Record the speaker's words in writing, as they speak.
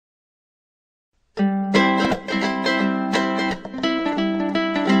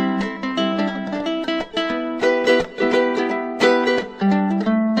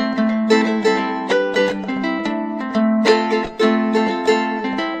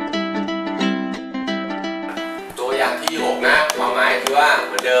ว่าเ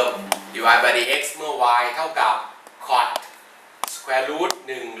หมือนเดิม divide by dx เมื่อ y เท่ากับ cot square root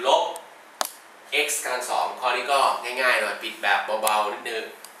 1 ลบ x กำลังสองข้อนี้ก็ง่ายๆหน่อยปิดแบบเบาๆนิดนึง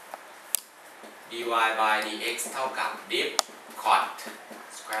divide by dx เท่ากับ div cot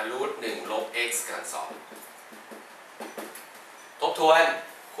square root 1 ลบ x กำลังสองทบทวน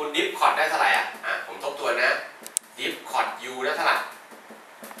คุณ div cot ได้เท่าไหร่ผมทบทวนนะ div cot u ได้เท่าไหร่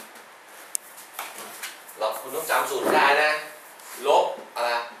คุณต้องจำสูตรได้นะลบอะไ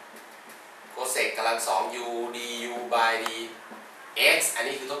รโคเซกกำลังสอง u du by dx อัน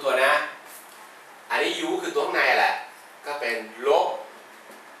นี้คือทบทวนนะอันนี้ u คือตัวข้างในแหละก็เป็นลบ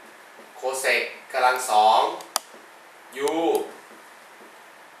โคเซกกำลังสอง u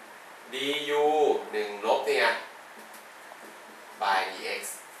du 1 ลบนี่ไง by dx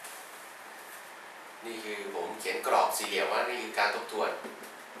นี่คือผมเขียนกรอบสี่เหลี่ยมว่านี่คือการทบทวน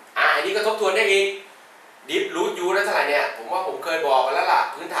อันนี้ก็ทบทวนได้อีกดิฟรูทยูได้เท่าไหร่เนี่ยผมว่าผมเคยบอกไปแล้วล่ะ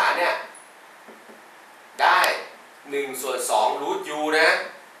พื้นฐานเนี่ยได้1 ส่วน 2 รูทยูนะ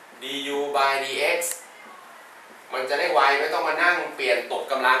du by dx มันจะได้ไวไม่ต้องมานั่งเปลี่ยนตก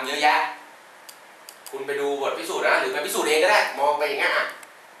กำลังเยอะแยะคุณไปดูบทพิสูจน์นะหรือไปพิสูจน์เองก็ได้มองไปอย่างงี้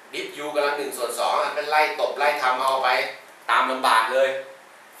ดิฟยูกำลัง1 ส่วน 2เป็นไล่ตบไล่ทำเอาไปตามลำบากเลย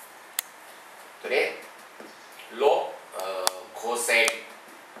ตัวนี้ลบโคเซก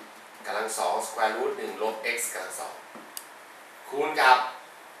กำลังสองสแควร์รูท1 ลบ x กำลังสองคูณกับ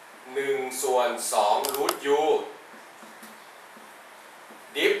1 ส่วน 2 รูท u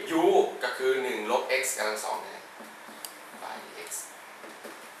ดิฟ u ก็คือ1 ลบ x กำลังสองนะ by dx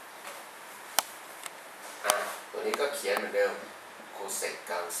ตัวนี้ก็เขียนเหมือนเดิมโคเซกก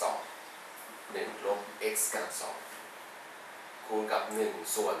ำลังสอง1 ลบ x กำลังสองคูณกับ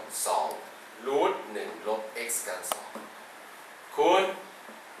1 ส่วน 2 รูท 1 ลบ x กำลังสองคูณ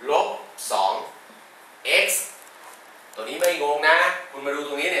ลบ 2 x ตัวนี้ไม่งงนะคุณมาดูต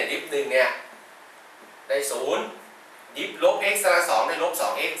รงนี้เนี่ยดิฟ1เนี่ยได้0ดิฟลบ x กำลังสองได้ลบ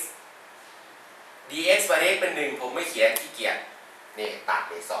 2x dx by dx เป็น1ผมไม่เขียนขี้เกียจนี่ตัด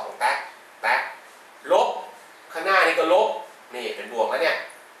นี่2แต๊กลบข้างหน้านี่ก็ลบนี่เป็นบวกแล้วเนี่ย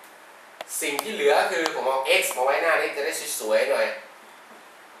สิ่งที่เหลือคือผมเอา x มาไว้หน้านี้จะได้สวยๆหน่อย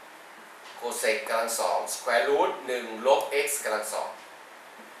โคเซกกำลังสองสแควร์รูท1 ลบ x กำลังสอง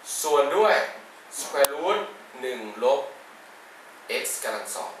ส่วนด้วย square root 1 ลบ x กำลัง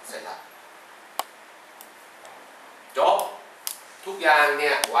สองเสร็จแล้วจบทุกอย่างเนี่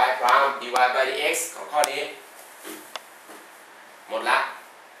ย y prime divide by dx ของข้อนี้หมดละ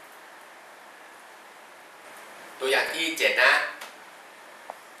ตัวอย่างที่7นะ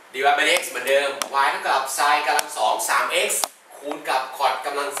divide by dx เหมือนเดิม y เท่ากับ sin กำลังสอง 3x คูณกับ cot ก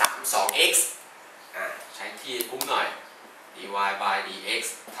ำลังสาม 2x ใช้ที่คุ้มหน่อยdivide by dx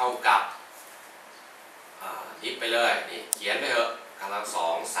เท่ากับดิฟไปเลยนี่เขียนไปเถอะกำลังสอ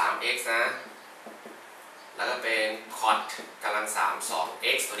ง 3x นะแล้วก็เป็น cot กำลังสาม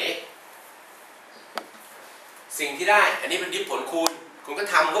 2x ตัวนี้สิ่งที่ได้อันนี้เป็นดิฟผลคูณคุณก็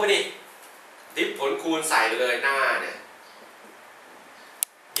ทำเข้าไปดิดิฟผลคูณใส่ไปเลยหน้าเนี่ย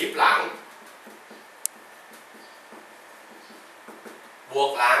ดิฟหลังบว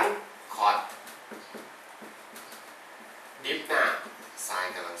กหลัง cotดิฟหน้า sin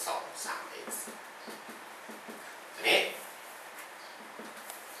กำลังสอง 3x ตัวนี้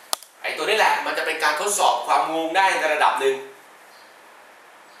ไอตัวนี้แหละมันจะเป็นการทดสอบความงงได้ในระดับหนึ่ง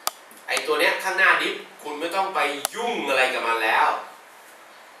ไอตัวเนี้ยข้างหน้าดิฟคุณไม่ต้องไปยุ่งอะไรกับมันแล้ว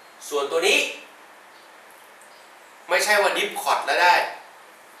ส่วนตัวนี้ไม่ใช่ว่าดิฟคอร์ดแล้วได้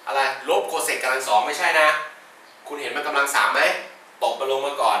อะไรลบโคเซกกำลังสองไม่ใช่นะคุณเห็นมันกำลัง3ไหมตกไปลงม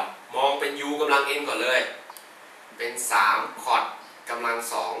าก่อนมองเป็น u กำลัง n ก่อนเลยเป็น3 cot กำลัง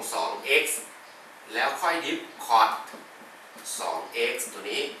2 2x แล้วค่อยดิฟ cot 2x ตัว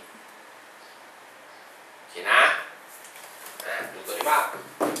นี้โอเคนะดูตัวนี้บ้าง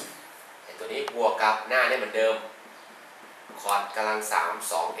ไอ้ตัวนี้บวกกับหน้านี่เหมือนเดิม cot กำลัง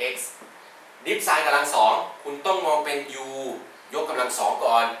3 2x ดิฟ sin กำลัง2คุณต้องมองเป็น u ยกกำลัง2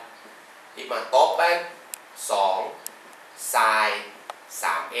ก่อนดิฟมาตบไป2 sin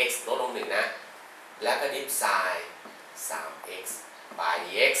 3x ลดลง1นะแล้วก็ดิฟ sin 3x by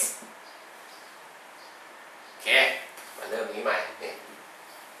dx โอเคมาเริ่มนี้ใหม่นี่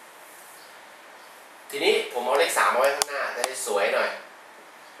ทีนี้ผมเอาเลข3มาไว้ข้างหน้าจะได้สวยหน่อย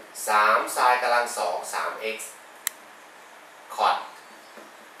3 sin กำลัง2 3x cot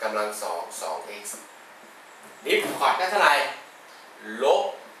กำลัง2 2x ดิฟ cot ได้เท่าไหร่ลบ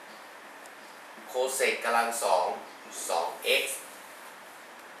โคเซกกำลัง2 2x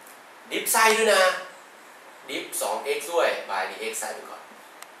ดิฟไส้ด้วยนะดิฟ 2x ด้วย by dx ใส่ไปก่อน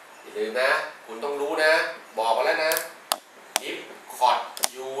อย่าลืมนะคุณต้องรู้นะบอกมาแล้วนะดิฟ ค อด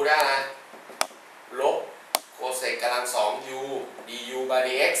u ได้นะลบโคเซกกำลังสอง u du by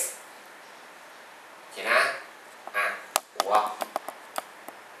dx โอเคนะหัว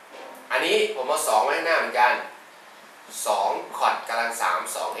อันนี้ผมเอา2ไว้ข้างหน้าเหมือนกัน2คอดกำลัง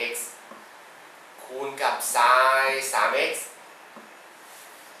3 2x คูณกับไซน์ 3x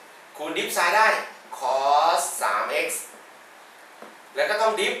คูณดิฟไซน์ได้ cos 3x แล้วก็ต้อ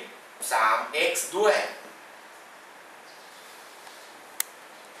งดิฟ 3x ด้วย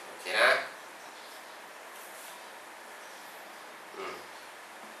โอเคนะ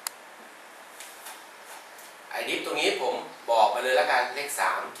ไอ้ดิฟตรงนี้ผมบอกไปเลยแล้วกันเลข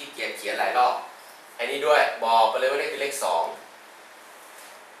3ขี้เกียจเขียนหลายรอบไอ้นี้ด้วยบอกไปเลยว่านี่คือเลข2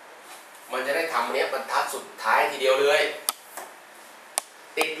มันจะได้ทำเนี้ยบรรทัดสุดท้ายทีเดียวเลย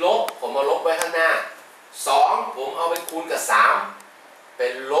ติดลบผมเอาลบไว้ข้างหน้า2ผมเอาไปคูณกับ3เป็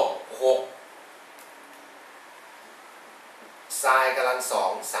นลบ6ไซน์กำลัง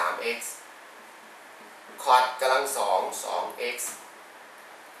2 3x คอดกำลัง2 2x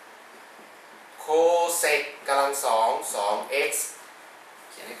โคเซกกำลัง2 2x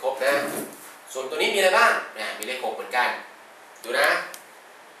เขียนให้ครบนะส่วนตัวนี้มีอะไรบ้างเนี่ยมีเลข6เหมือนกันดูนะ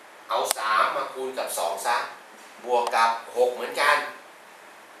เอา3มาคูณกับ2ซะบวกกับ6เหมือนกัน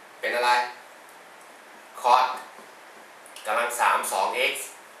เป็นอะไรคอดกำลัง3 2x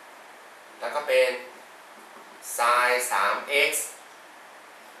แล้วก็เป็นไซน์ 3x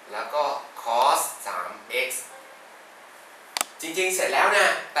แล้วก็ cos 3x จริงๆเสร็จแล้วนะ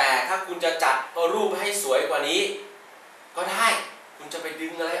แต่ถ้าคุณจะจัดรูปให้สวยกว่านี้ก็ได้คุณจะไปดึ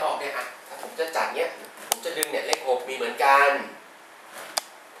งอะไรออกเนี่ยถ้าผมจะจัดเนี้ยผมจะดึงเนี่ยเลข6มีเหมือนกัน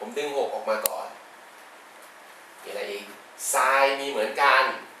ผมดึง6ออกมาก่อนมีอะไรอีกไซน์มีเหมือนกัน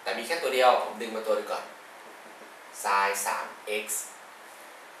แต่มีแค่ตัวเดียวผมดึงมาตัวนึงก่อนไซน์ 3x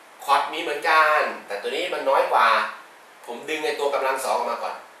คอดมีเหมือนกันแต่ตัวนี้มันน้อยกว่าผมดึงในตัวกำลัง2ออกมาก่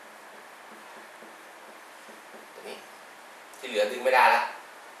อนตัวนี้ที่เหลือดึงไม่ได้แล้ว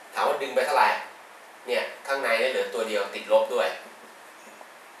ถามว่าดึงไปเท่าไหร่เนี่ยข้างในเนี่ยเหลือตัวเดียวติดลบด้วย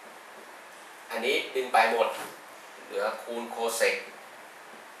อันนี้ดึงไปหมดเหลือคูณโคเซก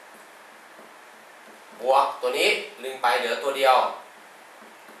บวกตัวนี้ดึงไปเหลือตัวเดียว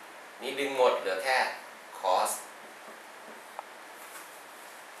นี่ดึงหมดเหลือแค่ cos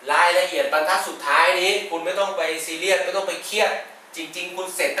รายละเอียดบรรทัดสุดท้ายนี้คุณไม่ต้องไปซีเรียสไม่ต้องไปเครียดจริงๆคุณ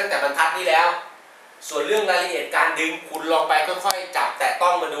เสร็จตั้งแต่บรรทัดนี้แล้วส่วนเรื่องรายละเอียดการดึงคุณลองไปค่อยๆจับแตะต้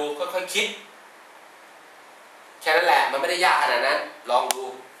องมาดูค่อยๆคิดแค่นั้นแหละมันไม่ได้ยากขนาดนั้นลองดู